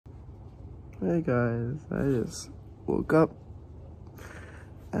Hey guys, I just woke up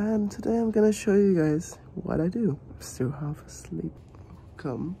and today I'm gonna show you guys what I do. I'm still half asleep.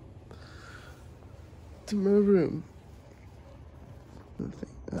 Come to my room. Nothing.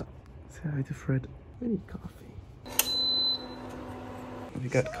 Say hi to Fred. We need coffee. We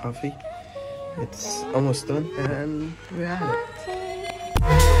got coffee. It's almost done and we're at it.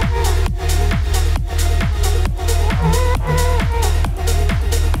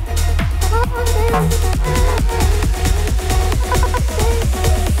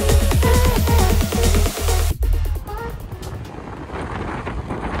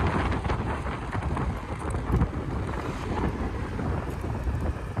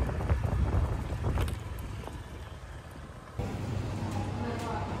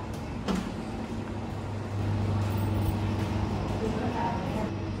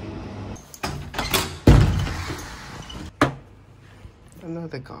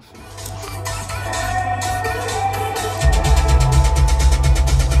 Another coffee.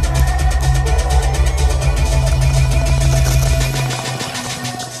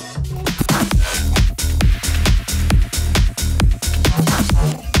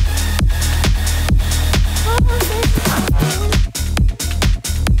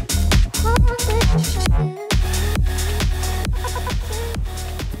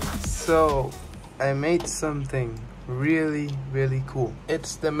 So I made something really cool.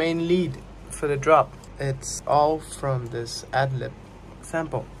 It's the main lead for the drop. It's all from this ad-lib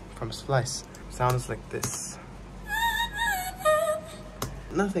sample from Splice. Sounds like this.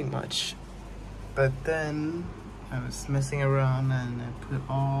 Nothing much, but then I was messing around and I put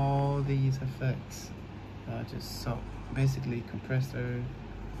all these effects. So basically compressor,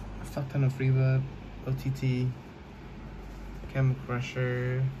 a fuck ton of reverb, OTT, Camel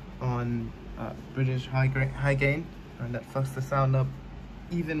Crusher on British high gain, and that fucks the sound up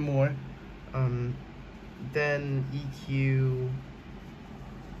even more. Then EQ,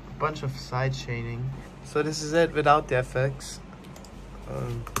 a bunch of side chaining. So this is it without the effects.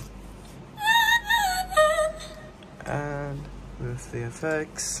 And with the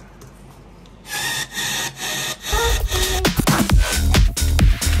effects.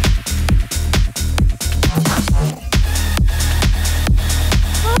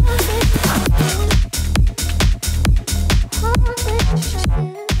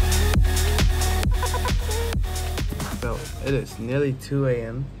 So it is nearly 2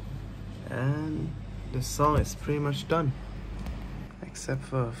 AM and the song is pretty much done, except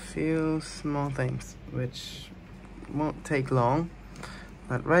for a few small things which won't take long,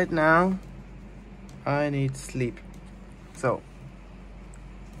 but right now I need sleep. So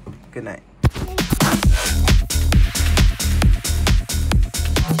good night.